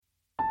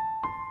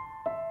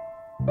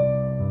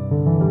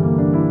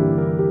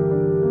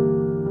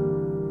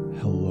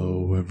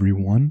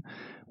everyone.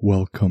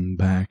 Welcome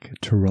back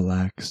to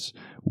Relax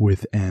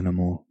with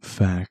Animal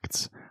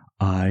Facts.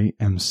 I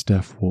am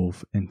Steph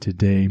Wolf, and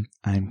today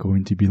I'm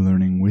going to be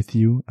learning with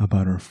you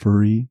about our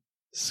furry,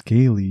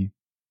 scaly,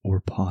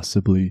 or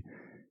possibly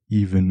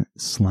even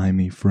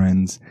slimy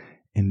friends.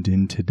 And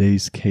in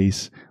today's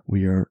case,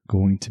 we are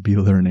going to be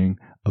learning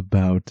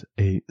about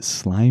a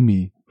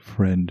slimy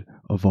friend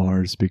of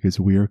ours because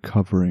we are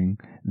covering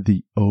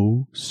the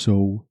oh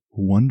so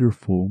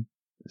wonderful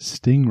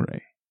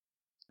stingray.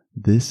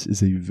 This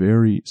is a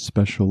very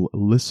special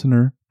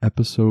listener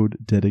episode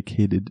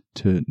dedicated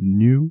to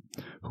New,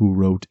 who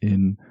wrote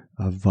in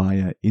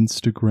via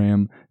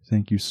Instagram.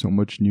 Thank you so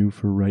much, New,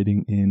 for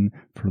writing in,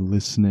 for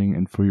listening,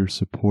 and for your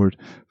support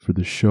for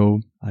the show.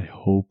 I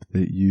hope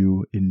that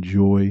you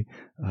enjoy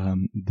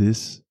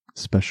this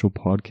special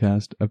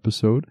podcast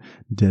episode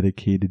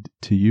dedicated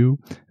to you.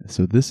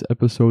 So this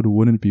episode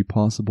wouldn't be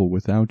possible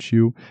without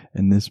you,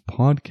 and this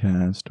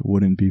podcast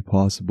wouldn't be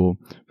possible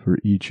for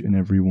each and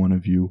every one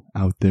of you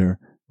out there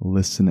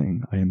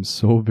listening. I am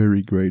so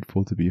very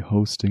grateful to be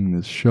hosting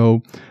this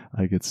show.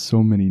 I get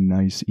so many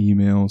nice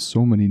emails,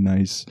 so many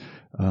nice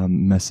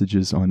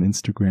messages on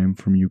Instagram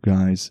from you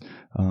guys.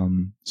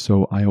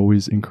 So I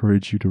always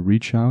encourage you to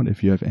reach out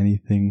if you have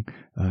anything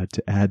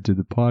to add to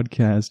the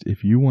podcast.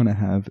 If you want to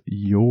have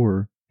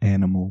your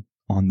animal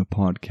on the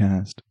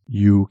podcast,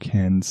 you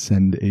can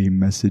send a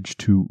message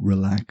to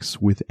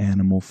Relax with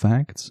Animal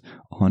Facts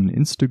on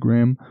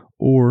Instagram,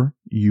 or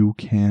you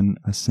can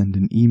send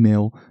an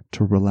email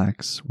to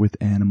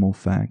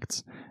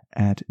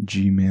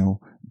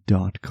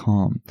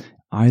relaxwithanimalfacts@gmail.com.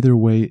 Either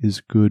way is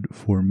good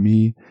for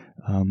me.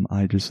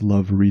 I just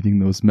love reading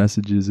those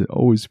messages. It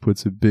always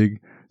puts a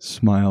big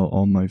smile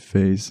on my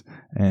face.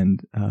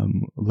 And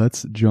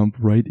let's jump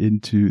right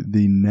into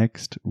the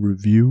next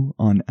review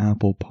on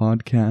Apple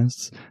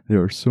Podcasts.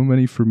 There are so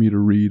many for me to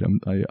read.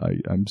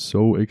 I'm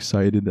so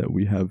excited that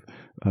we have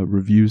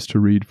reviews to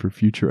read for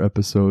future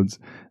episodes.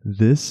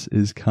 This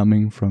is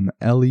coming from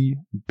Ellie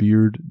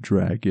Beard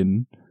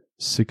Dragon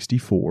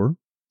 64,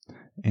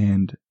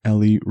 and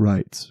Ellie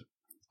writes,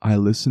 I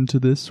listen to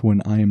this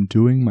when I am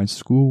doing my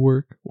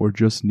schoolwork or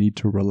just need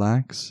to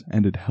relax,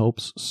 and it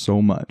helps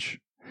so much.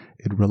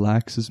 It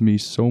relaxes me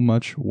so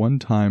much. One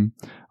time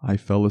I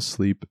fell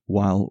asleep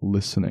while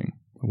listening.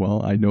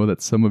 Well, I know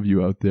that some of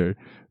you out there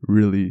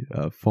really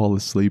fall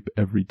asleep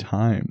every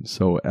time.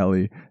 So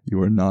Ellie,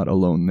 you are not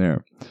alone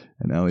there.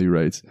 And Ellie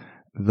writes,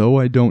 though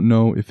I don't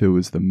know if it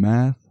was the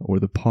math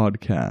or the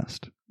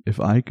podcast, if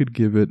I could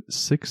give it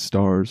 6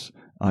 stars,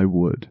 I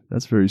would.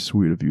 That's very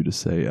sweet of you to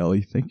say,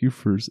 Ellie. Thank you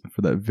for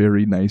that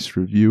very nice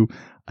review.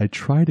 I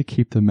try to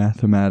keep the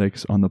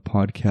mathematics on the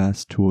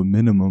podcast to a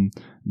minimum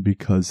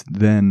because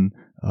then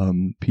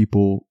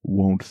people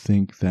won't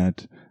think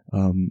that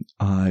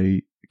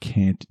I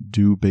can't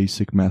do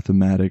basic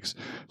mathematics.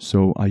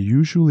 So I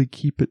usually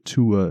keep it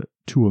to a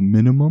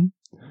minimum,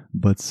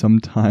 but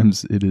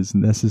sometimes it is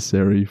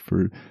necessary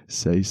for,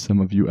 say,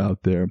 some of you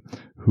out there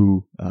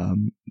who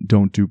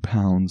don't do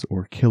pounds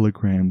or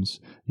kilograms,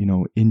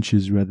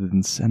 inches rather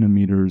than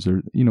centimeters,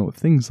 or,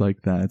 things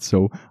like that.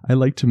 So I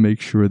like to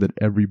make sure that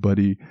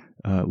everybody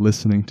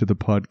listening to the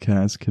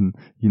podcast can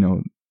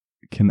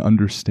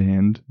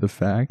understand the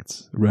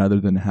facts rather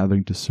than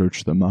having to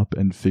search them up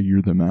and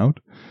figure them out.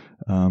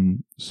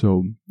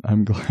 So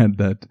I'm glad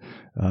that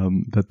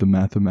the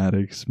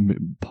mathematics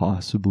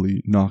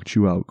possibly knocked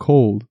you out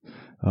cold,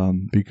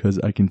 because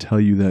I can tell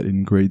you that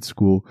in grade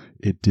school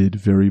it did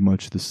very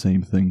much the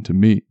same thing to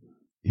me.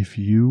 If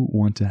you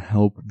want to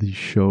help the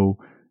show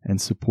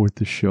and support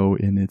the show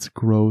in its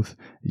growth,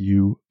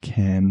 you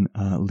can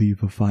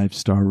leave a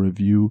 5-star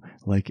review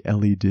like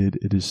Ellie did.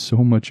 It is so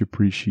much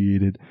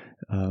appreciated,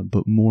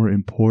 but more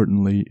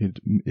importantly,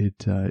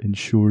 it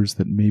ensures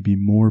that maybe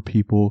more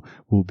people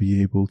will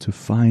be able to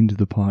find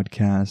the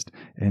podcast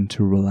and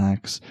to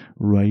relax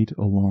right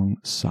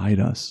alongside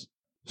us.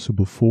 So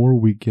before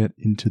we get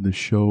into the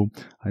show,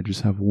 I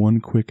just have one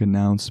quick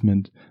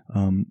announcement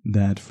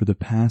that for the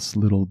past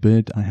little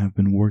bit, I have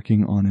been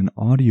working on an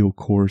audio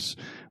course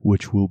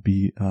which will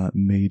be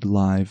made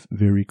live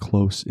very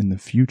close in the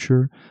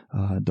future.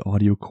 The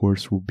audio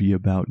course will be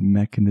about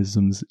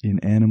mechanisms in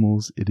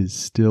animals. It is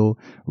still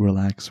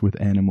Relax with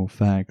Animal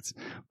Facts,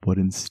 but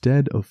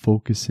instead of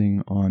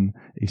focusing on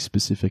a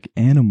specific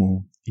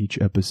animal each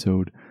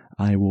episode,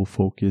 I will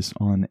focus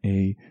on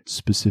a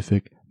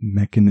specific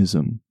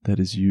mechanism that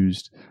is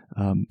used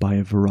by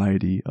a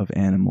variety of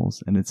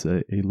animals. And it's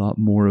a lot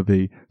more of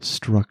a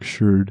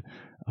structured,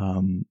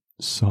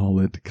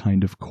 solid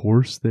kind of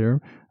course there.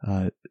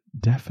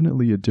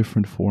 Definitely a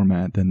different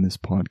format than this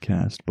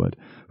podcast, but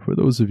for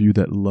those of you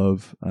that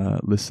love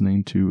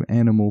listening to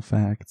animal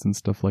facts and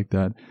stuff like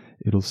that,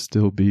 it'll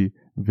still be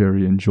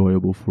very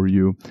enjoyable for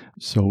you.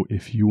 So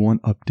if you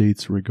want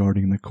updates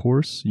regarding the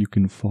course, you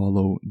can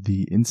follow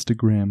the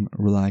Instagram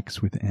Relax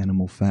with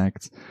Animal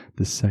Facts.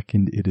 The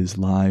second it is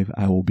live,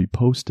 I will be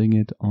posting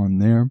it on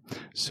there.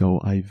 So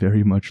I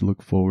very much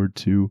look forward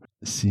to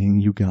seeing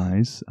you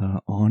guys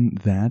on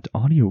that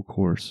audio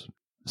course.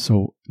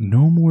 So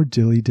no more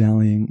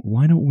dilly-dallying.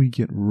 Why don't we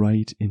get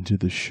right into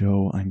the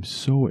show? I'm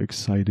so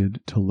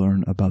excited to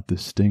learn about the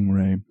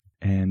stingray.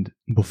 And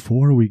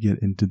before we get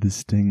into the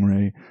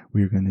stingray,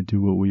 we're going to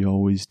do what we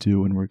always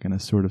do, and we're going to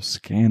sort of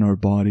scan our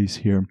bodies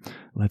here.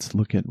 Let's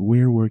look at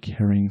where we're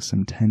carrying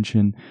some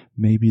tension.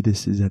 Maybe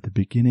this is at the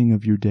beginning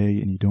of your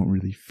day and you don't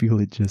really feel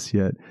it just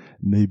yet.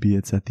 Maybe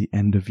it's at the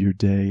end of your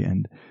day,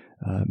 and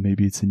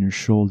maybe it's in your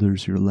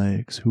shoulders, your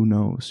legs, who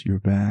knows, your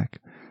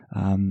back.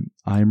 I'm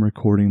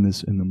recording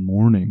this in the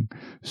morning,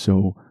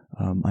 so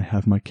I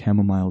have my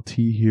chamomile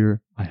tea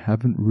here. I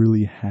haven't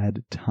really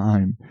had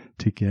time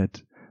to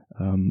get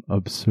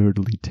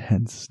absurdly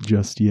tense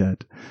just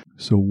yet.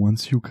 So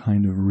once you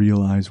kind of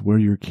realize where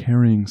you're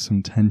carrying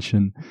some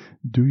tension,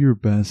 do your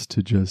best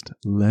to just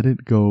let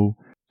it go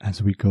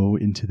as we go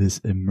into this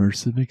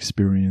immersive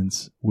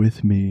experience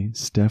with me,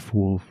 Steph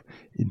Wolf,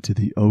 into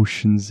the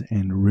oceans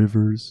and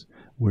rivers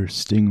where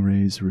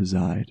stingrays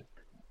reside.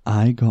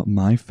 I got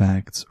my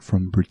facts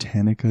from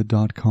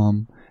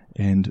Britannica.com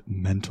and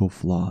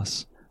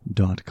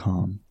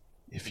mentalfloss.com.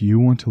 If you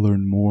want to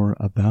learn more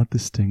about the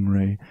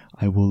stingray,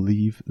 I will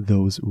leave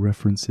those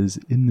references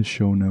in the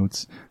show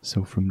notes.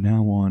 So from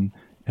now on,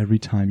 every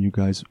time you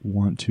guys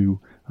want to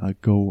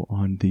go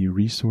on the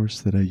resource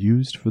that I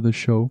used for the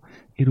show,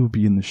 it'll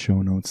be in the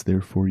show notes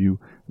there for you,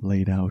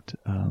 laid out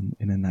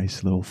in a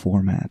nice little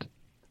format.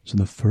 So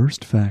the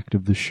first fact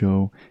of the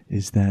show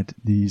is that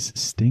these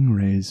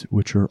stingrays,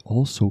 which are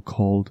also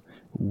called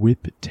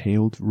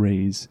whip-tailed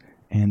rays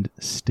and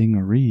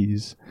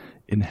stingarees,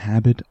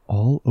 inhabit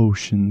all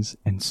oceans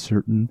and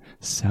certain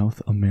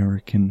South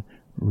American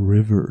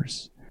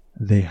rivers.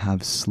 They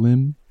have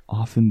slim,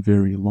 often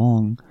very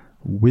long,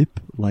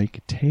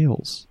 whip-like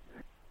tails.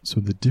 So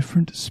the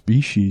different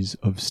species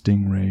of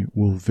stingray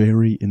will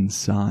vary in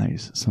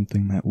size,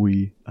 something that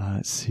we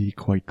see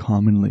quite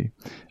commonly.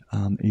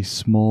 A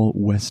small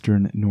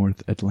western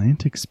North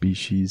Atlantic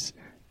species,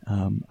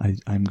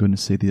 I'm going to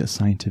say the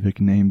scientific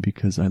name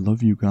because I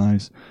love you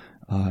guys,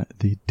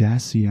 the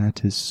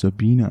Daciatus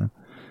sabina,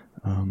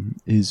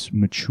 is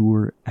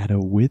mature at a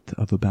width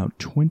of about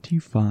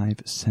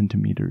 25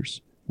 centimeters,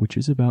 which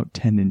is about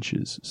 10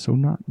 inches, so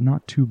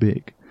not too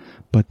big.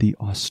 But the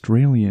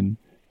Australian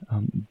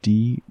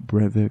D.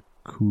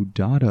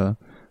 brevicudata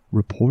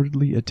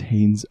reportedly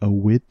attains a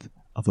width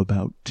of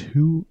about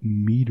 2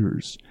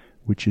 meters,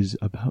 which is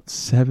about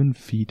 7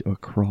 feet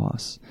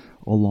across,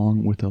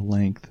 along with a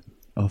length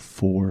of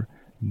 4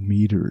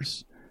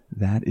 meters.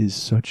 That is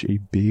such a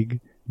big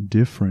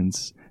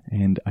difference,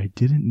 and I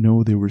didn't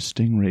know there were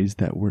stingrays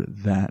that were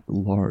that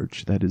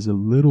large. That is a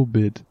little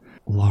bit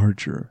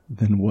larger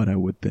than what I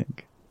would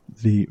think.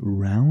 The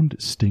round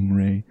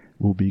stingray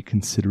will be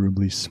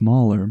considerably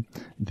smaller,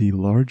 the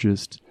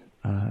largest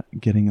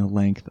getting a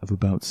length of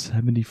about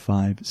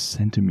 75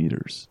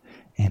 centimeters.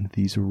 And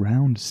these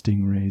round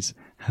stingrays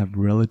have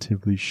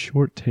relatively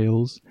short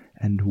tails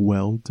and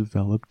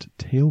well-developed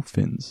tail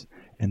fins,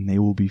 and they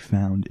will be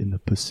found in the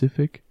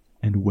Pacific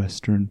and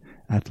Western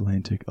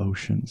Atlantic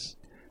Oceans.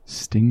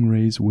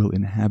 Stingrays will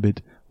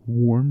inhabit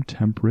warm,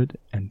 temperate,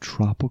 and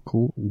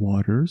tropical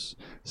waters,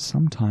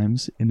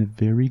 sometimes in a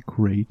very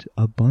great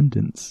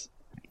abundance.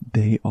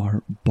 They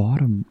are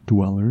bottom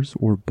dwellers,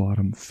 or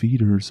bottom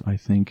feeders, I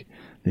think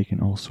they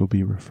can also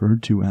be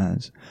referred to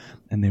as,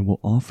 and they will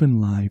often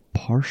lie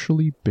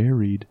partially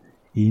buried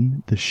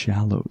in the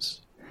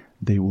shallows.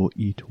 They will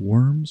eat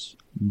worms,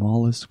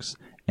 mollusks,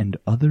 and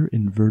other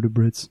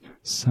invertebrates,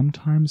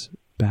 sometimes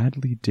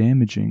badly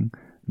damaging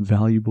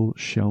valuable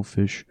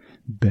shellfish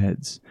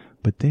beds.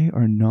 But they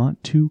are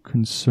not too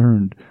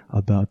concerned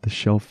about the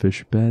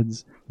shellfish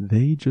beds.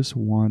 They just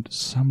want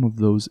some of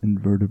those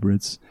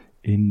invertebrates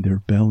in their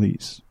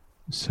bellies.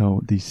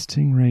 So the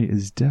stingray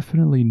is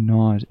definitely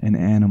not an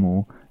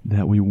animal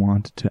that we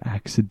want to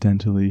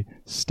accidentally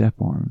step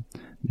on,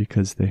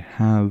 because they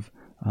have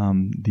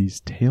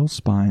these tail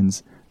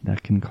spines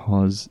that can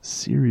cause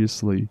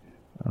seriously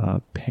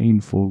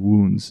painful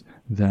wounds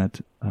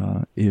that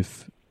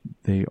if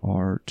they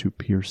are to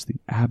pierce the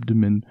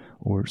abdomen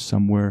or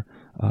somewhere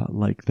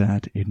like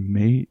that, it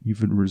may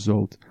even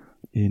result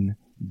in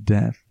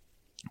death.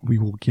 We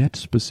will get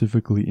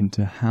specifically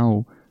into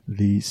how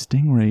the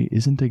stingray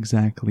isn't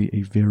exactly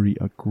a very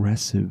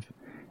aggressive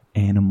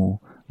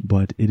animal,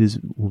 but it is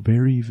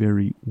very,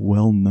 very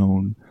well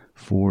known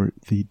for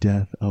the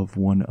death of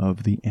one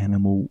of the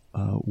animal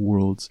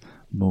world's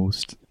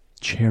most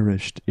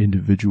cherished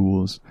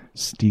individuals,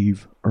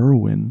 Steve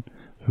Irwin,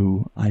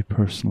 who I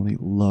personally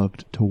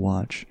loved to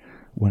watch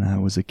when I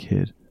was a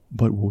kid.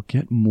 But we'll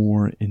get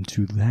more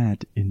into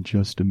that in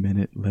just a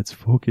minute. Let's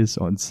focus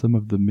on some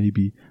of the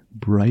maybe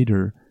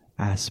brighter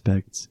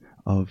aspects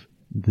of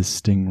the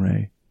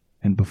stingray.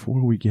 And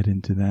before we get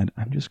into that,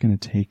 I'm just going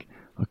to take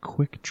a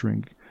quick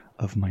drink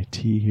of my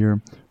tea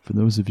here. For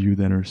those of you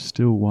that are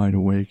still wide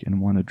awake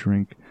and want to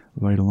drink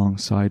right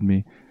alongside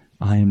me,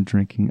 I am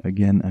drinking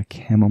again a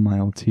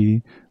chamomile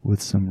tea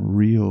with some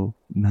real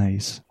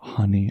nice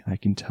honey. I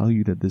can tell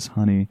you that this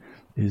honey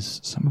is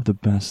some of the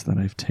best that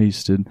I've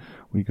tasted.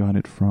 We got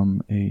it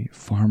from a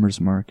farmer's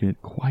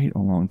market quite a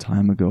long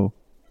time ago,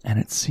 and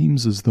it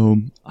seems as though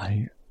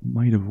I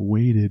might have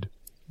waited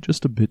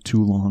just a bit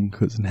too long,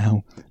 because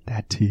now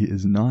that tea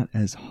is not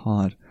as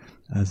hot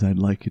as I'd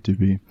like it to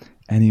be.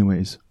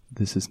 Anyways,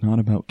 this is not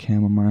about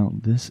chamomile,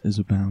 this is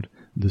about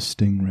the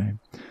stingray.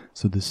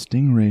 So the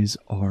stingrays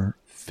are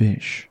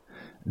fish.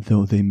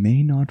 Though they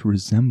may not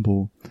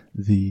resemble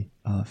the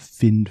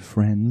finned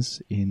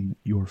friends in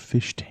your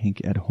fish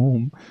tank at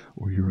home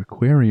or your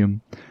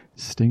aquarium,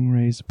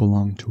 stingrays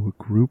belong to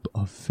a group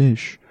of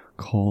fish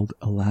called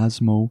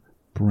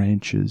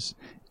elasmobranchs.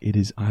 It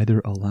is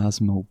either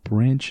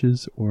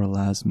elasmobranchs or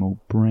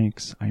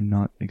elasmobranchs. I'm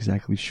not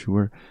exactly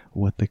sure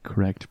what the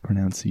correct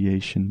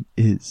pronunciation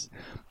is.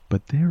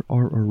 But there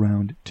are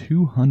around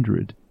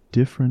 200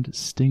 different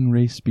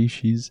stingray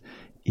species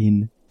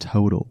in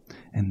total,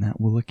 and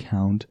that will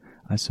account,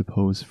 I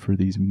suppose, for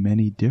these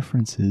many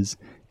differences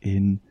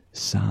in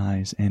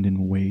size and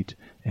in weight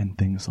and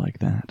things like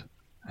that.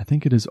 I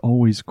think it is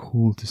always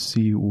cool to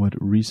see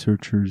what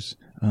researchers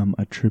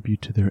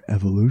attribute to their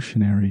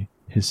evolutionary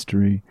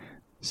history.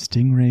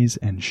 Stingrays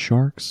and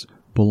sharks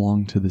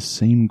belong to the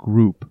same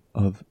group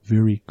of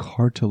very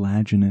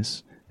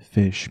cartilaginous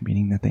fish,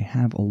 meaning that they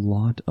have a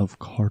lot of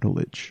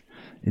cartilage.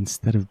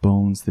 Instead of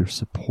bones, they're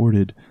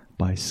supported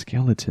by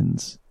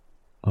skeletons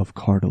of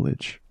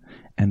cartilage.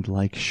 And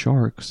like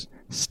sharks,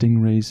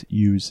 stingrays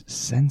use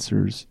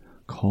sensors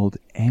called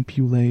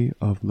ampullae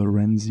of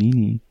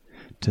Lorenzini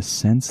to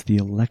sense the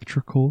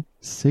electrical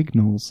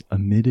signals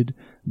emitted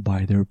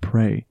by their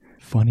prey.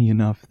 Funny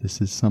enough,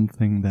 this is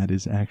something that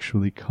is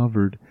actually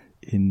covered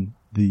in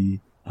the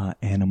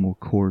animal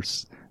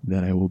course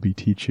that I will be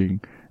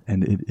teaching,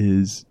 and it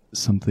is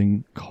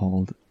something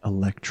called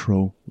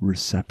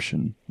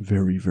electroreception.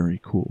 Very, very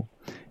cool.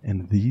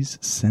 And these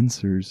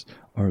sensors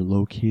are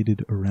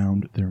located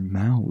around their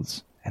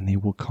mouths, and they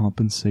will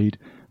compensate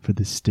for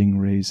the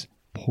stingray's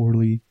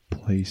poorly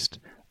placed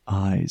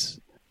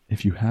eyes.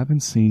 If you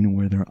haven't seen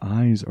where their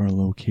eyes are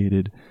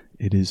located,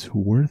 it is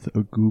worth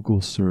a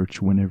Google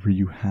search whenever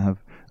you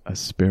have a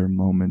spare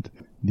moment.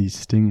 The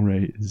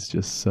stingray is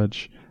just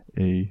such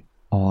a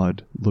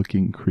odd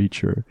looking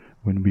creature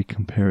when we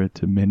compare it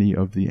to many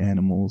of the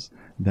animals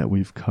that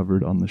we've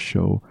covered on the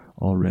show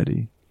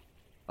already.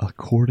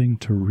 According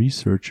to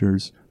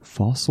researchers,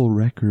 fossil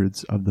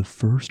records of the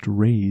first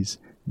rays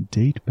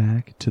date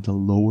back to the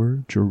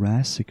lower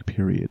Jurassic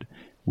period,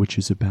 which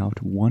is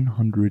about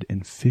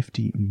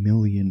 150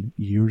 million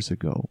years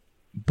ago.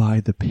 By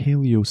the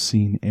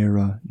Paleocene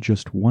era,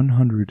 just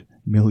 100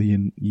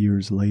 million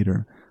years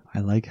later, I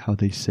like how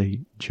they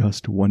say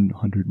just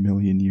 100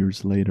 million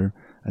years later,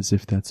 as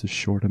if that's a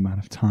short amount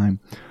of time,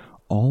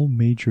 all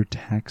major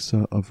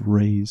taxa of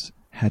rays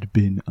had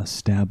been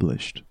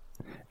established.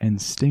 And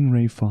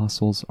stingray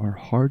fossils are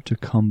hard to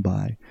come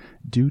by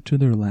due to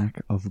their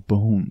lack of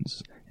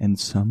bones, and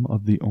some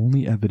of the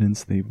only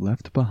evidence they've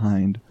left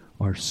behind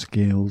are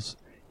scales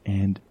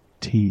and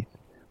teeth.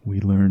 We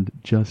learned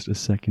just a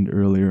second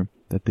earlier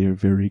that they are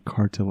very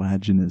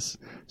cartilaginous,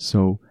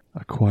 so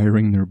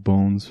acquiring their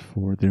bones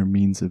for their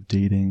means of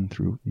dating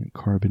through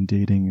carbon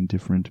dating and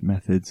different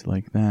methods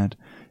like that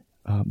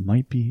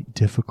might be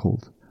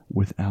difficult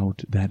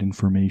without that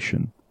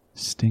information.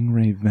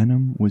 Stingray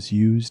venom was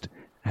used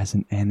as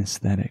an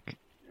anesthetic.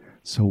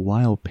 So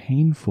while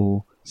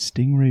painful,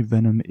 stingray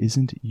venom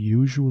isn't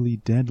usually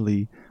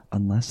deadly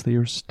unless they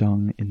are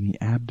stung in the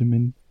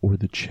abdomen or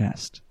the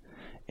chest.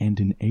 And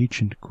in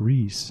ancient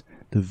Greece,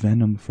 the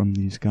venom from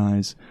these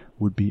guys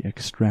would be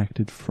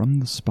extracted from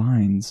the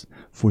spines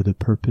for the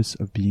purpose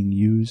of being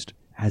used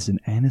as an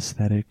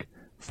anesthetic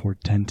for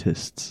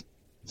dentists.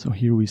 So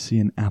here we see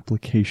an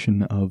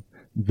application of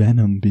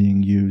venom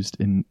being used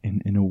in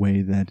a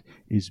way that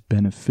is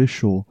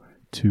beneficial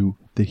to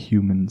the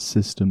human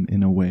system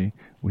in a way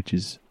which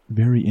is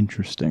very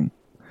interesting.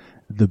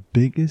 The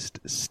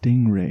biggest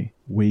stingray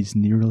weighs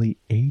nearly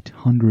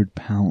 800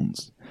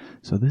 pounds.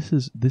 So this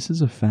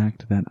is a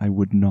fact that I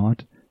would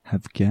not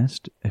have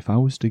guessed. If I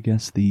was to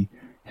guess the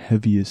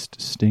heaviest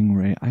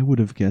stingray, I would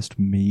have guessed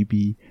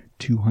maybe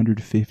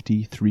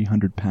 250,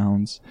 300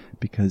 pounds,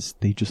 because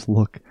they just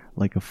look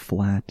like a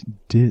flat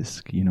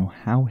disc.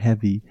 How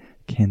heavy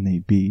can they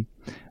be?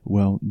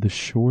 Well, the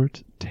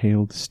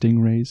short-tailed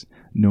stingrays,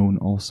 known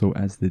also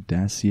as the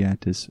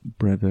Dasyatus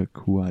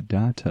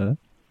brevicuadata,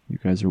 you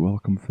guys are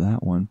welcome for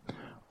that one,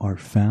 are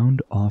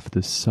found off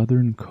the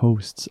southern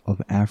coasts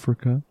of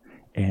Africa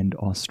and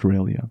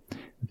Australia.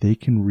 They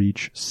can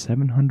reach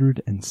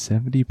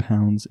 770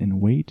 pounds in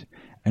weight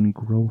and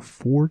grow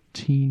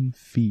 14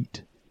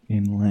 feet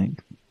in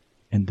length.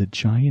 And the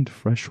giant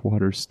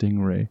freshwater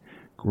stingray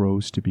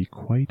grows to be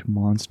quite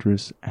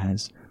monstrous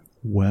as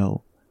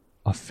well.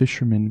 A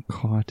fisherman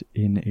caught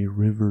in a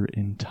river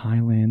in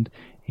Thailand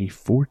a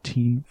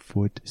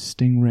 14-foot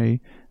stingray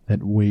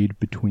that weighed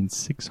between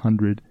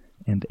 600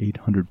 and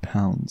 800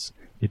 pounds.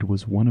 It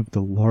was one of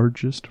the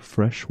largest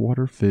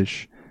freshwater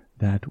fish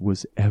that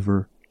was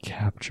ever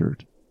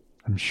captured.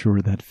 I'm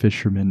sure that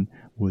fisherman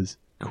was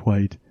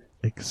quite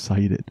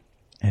excited.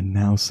 And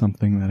now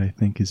something that I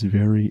think is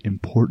very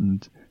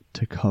important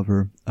to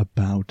cover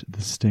about the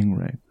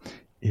stingray.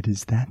 It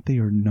is that they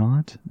are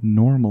not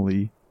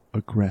normally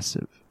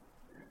aggressive.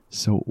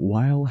 So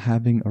while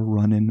having a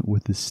run-in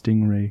with the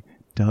stingray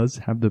does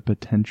have the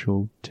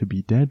potential to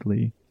be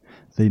deadly,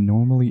 they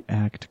normally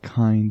act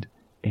kind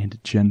and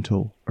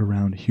gentle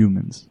around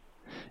humans.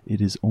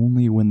 It is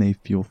only when they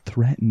feel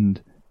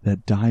threatened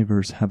that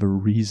divers have a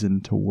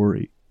reason to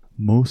worry.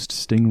 Most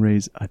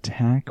stingrays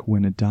attack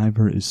when a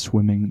diver is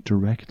swimming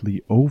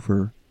directly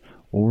over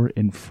or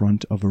in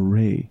front of a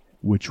ray,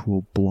 which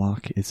will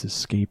block its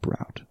escape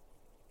route.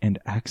 And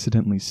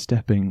accidentally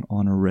stepping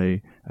on a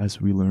ray,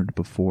 as we learned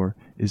before,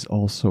 is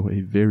also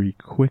a very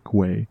quick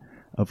way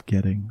of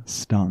getting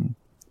stung.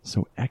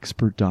 So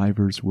expert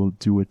divers will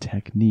do a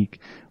technique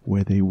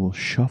where they will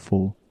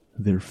shuffle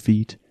their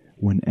feet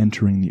when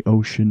entering the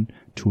ocean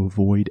to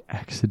avoid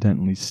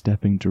accidentally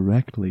stepping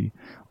directly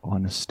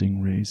on a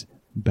stingray's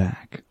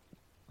back.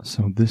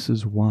 So this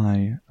is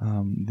why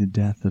the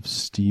death of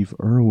Steve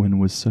Irwin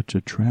was such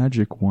a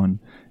tragic one,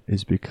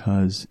 is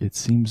because it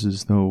seems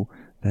as though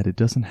that it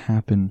doesn't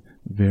happen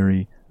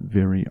very,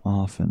 very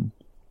often.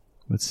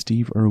 But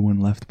Steve Irwin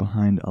left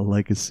behind a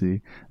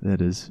legacy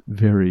that is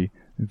very,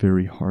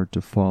 very hard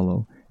to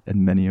follow,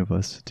 and many of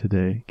us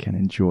today can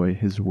enjoy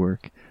his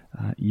work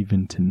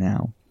even to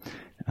now.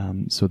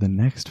 So the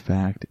next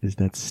fact is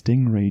that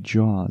stingray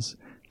jaws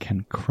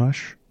can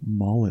crush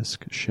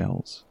mollusk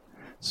shells.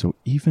 So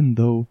even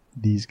though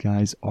these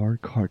guys are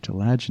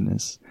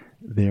cartilaginous,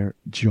 their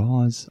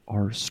jaws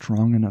are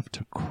strong enough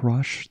to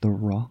crush the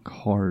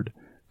rock-hard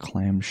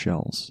clam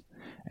shells,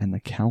 and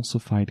the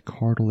calcified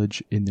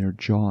cartilage in their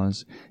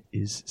jaws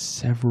is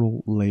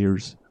several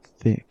layers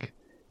thick,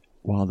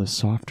 while the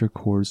softer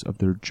cores of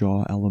their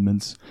jaw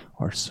elements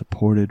are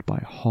supported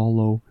by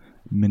hollow,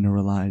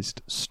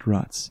 mineralized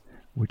struts,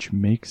 which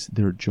makes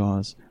their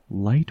jaws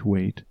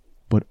lightweight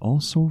but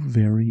also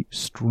very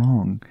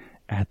strong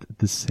at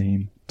the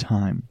same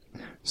time.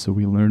 So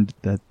we learned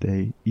that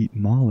they eat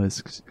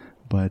mollusks,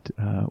 but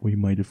we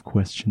might have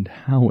questioned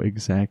how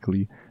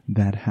exactly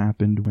that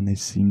happened when they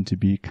seem to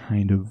be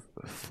kind of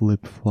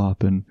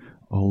flip-flopping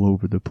all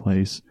over the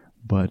place.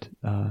 But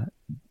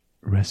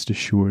rest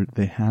assured,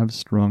 they have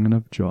strong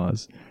enough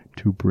jaws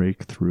to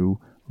break through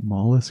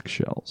mollusk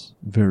shells.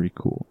 Very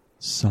cool.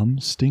 Some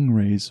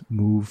stingrays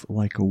move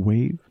like a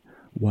wave,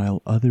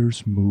 while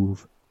others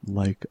move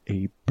like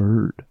a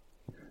bird.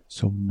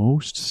 So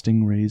most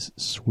stingrays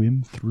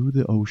swim through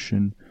the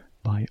ocean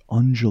by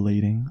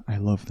undulating, I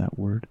love that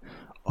word,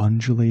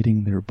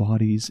 undulating their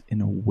bodies in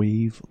a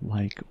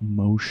wave-like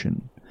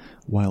motion,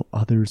 while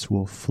others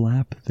will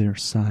flap their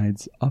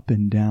sides up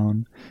and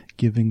down,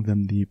 giving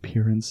them the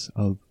appearance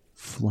of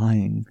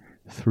flying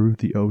through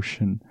the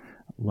ocean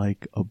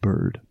like a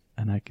bird.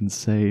 And I can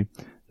say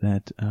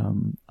that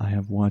I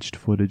have watched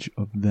footage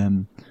of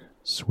them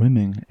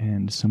swimming,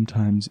 and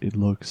sometimes it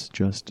looks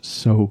just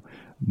so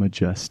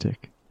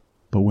majestic.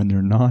 But when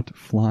they're not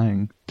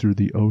flying through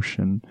the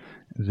ocean,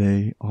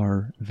 they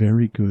are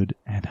very good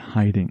at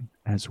hiding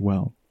as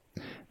well.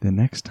 The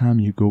next time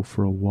you go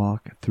for a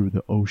walk through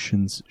the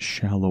ocean's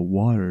shallow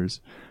waters,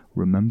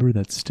 remember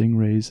that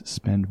stingrays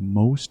spend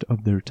most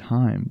of their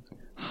time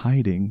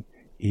hiding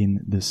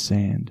in the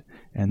sand.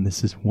 And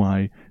this is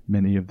why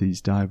many of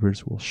these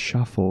divers will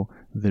shuffle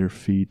their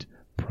feet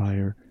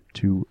prior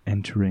to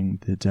entering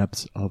the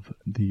depths of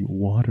the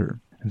water.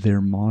 Their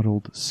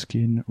mottled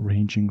skin,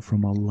 ranging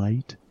from a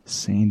light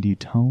sandy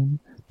tone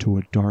to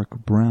a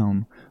dark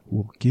brown,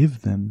 will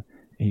give them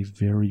a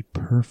very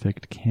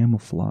perfect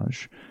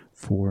camouflage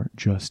for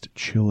just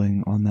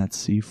chilling on that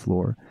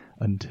seafloor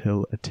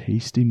until a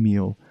tasty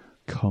meal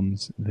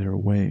comes their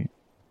way.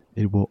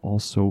 It will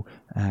also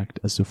act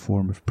as a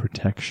form of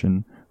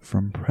protection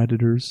from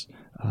predators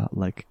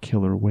like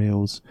killer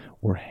whales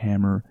or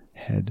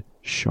hammerhead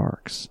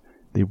sharks.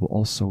 They will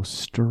also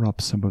stir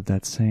up some of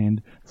that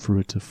sand for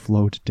it to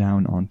float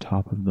down on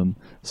top of them,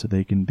 so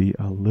they can be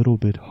a little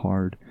bit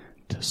hard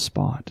to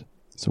spot.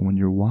 So when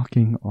you're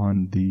walking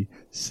on the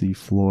sea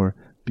floor,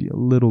 be a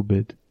little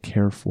bit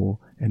careful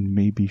and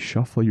maybe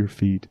shuffle your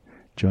feet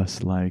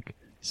just like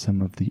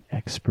some of the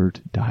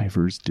expert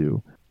divers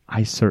do.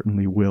 I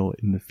certainly will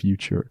in the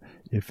future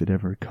if it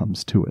ever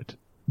comes to it.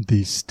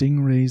 These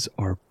stingrays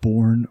are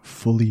born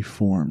fully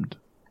formed,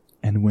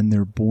 and when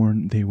they're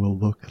born, they will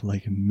look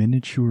like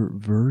miniature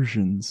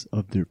versions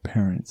of their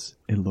parents.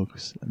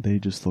 They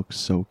just look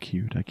so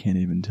cute, I can't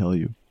even tell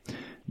you.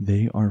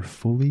 They are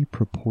fully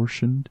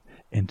proportioned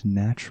and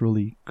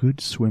naturally good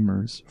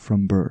swimmers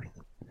from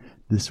birth.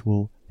 This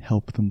will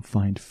help them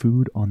find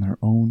food on their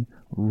own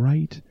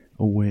right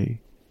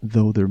away,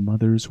 though their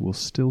mothers will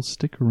still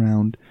stick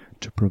around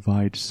to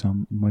provide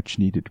some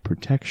much-needed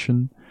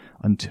protection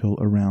until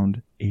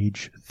around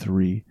age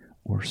 3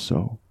 or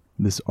so.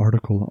 This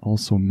article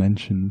also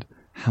mentioned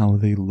how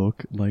they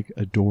look like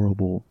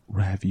adorable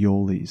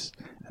raviolis,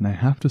 and I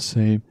have to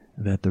say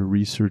that the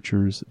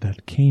researchers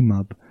that came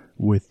up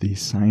with the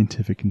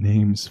scientific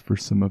names for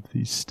some of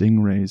these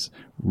stingrays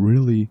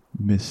really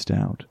missed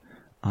out.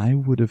 I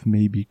would have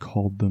maybe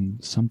called them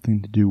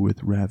something to do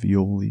with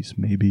raviolis,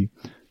 maybe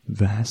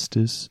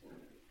Vastus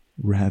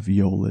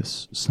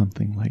raviolis,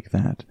 something like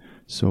that.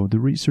 So the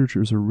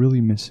researchers are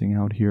really missing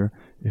out here.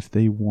 If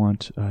they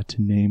want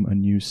to name a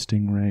new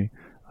stingray,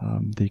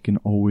 they can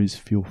always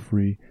feel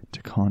free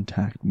to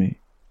contact me.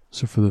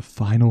 So for the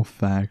final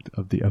fact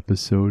of the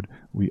episode,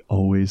 we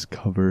always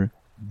cover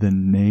the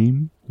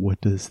name.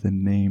 What does the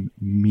name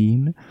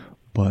mean?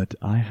 But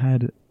I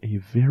had a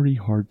very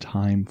hard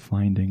time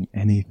finding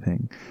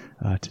anything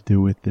to do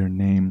with their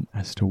name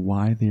as to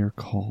why they are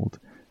called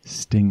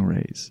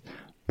stingrays.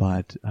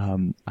 But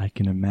I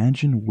can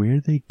imagine where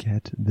they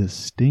get the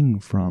sting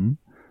from,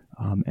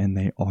 and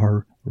they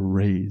are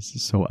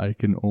rays. So I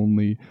can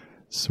only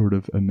sort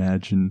of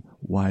imagine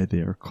why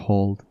they are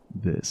called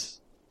this.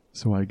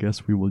 So I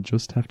guess we will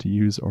just have to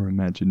use our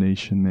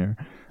imagination there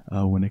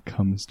when it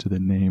comes to the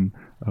name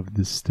of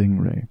the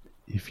stingray.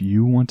 If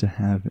you want to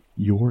have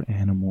your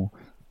animal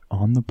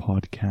on the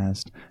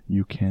podcast,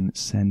 you can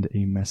send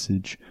a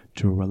message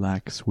to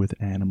Relax with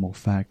Animal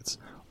Facts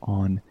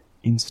on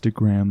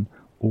Instagram,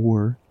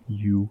 or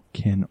you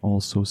can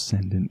also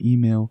send an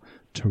email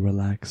to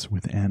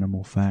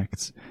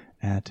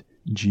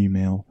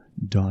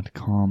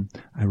relaxwithanimalfacts@gmail.com.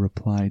 I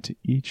reply to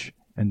each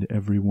and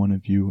every one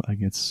of you. I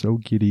get so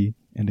giddy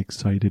and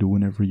excited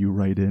whenever you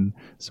write in,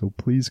 so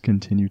please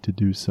continue to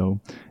do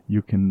so.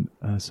 You can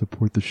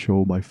support the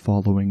show by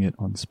following it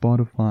on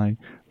Spotify,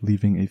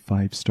 leaving a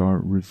 5-star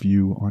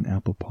review on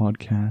Apple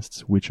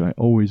Podcasts, which I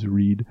always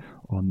read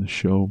on the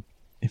show.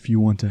 If you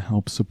want to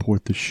help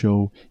support the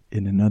show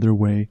in another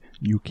way,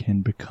 you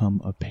can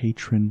become a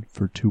patron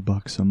for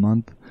 $2 a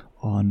month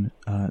on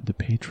the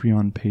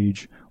Patreon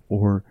page,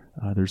 or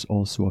there's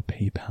also a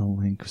PayPal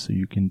link so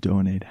you can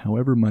donate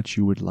however much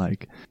you would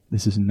like.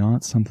 This is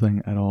not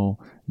something at all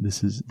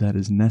that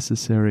is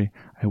necessary.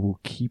 I will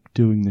keep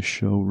doing the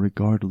show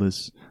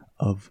regardless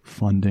of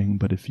funding,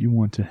 but if you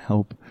want to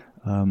help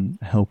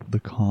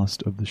the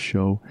cost of the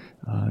show,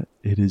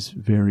 it is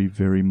very,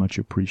 very much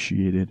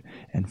appreciated.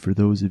 And for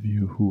those of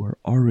you who are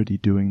already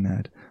doing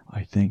that,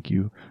 I thank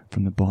you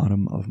from the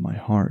bottom of my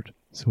heart.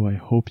 So I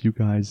hope you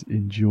guys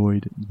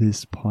enjoyed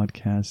this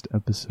podcast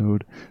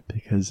episode,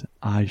 because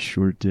I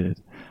sure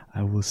did.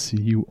 I will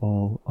see you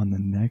all on the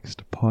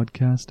next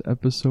podcast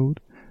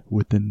episode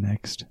with the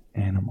next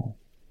animal.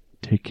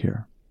 Take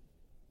care.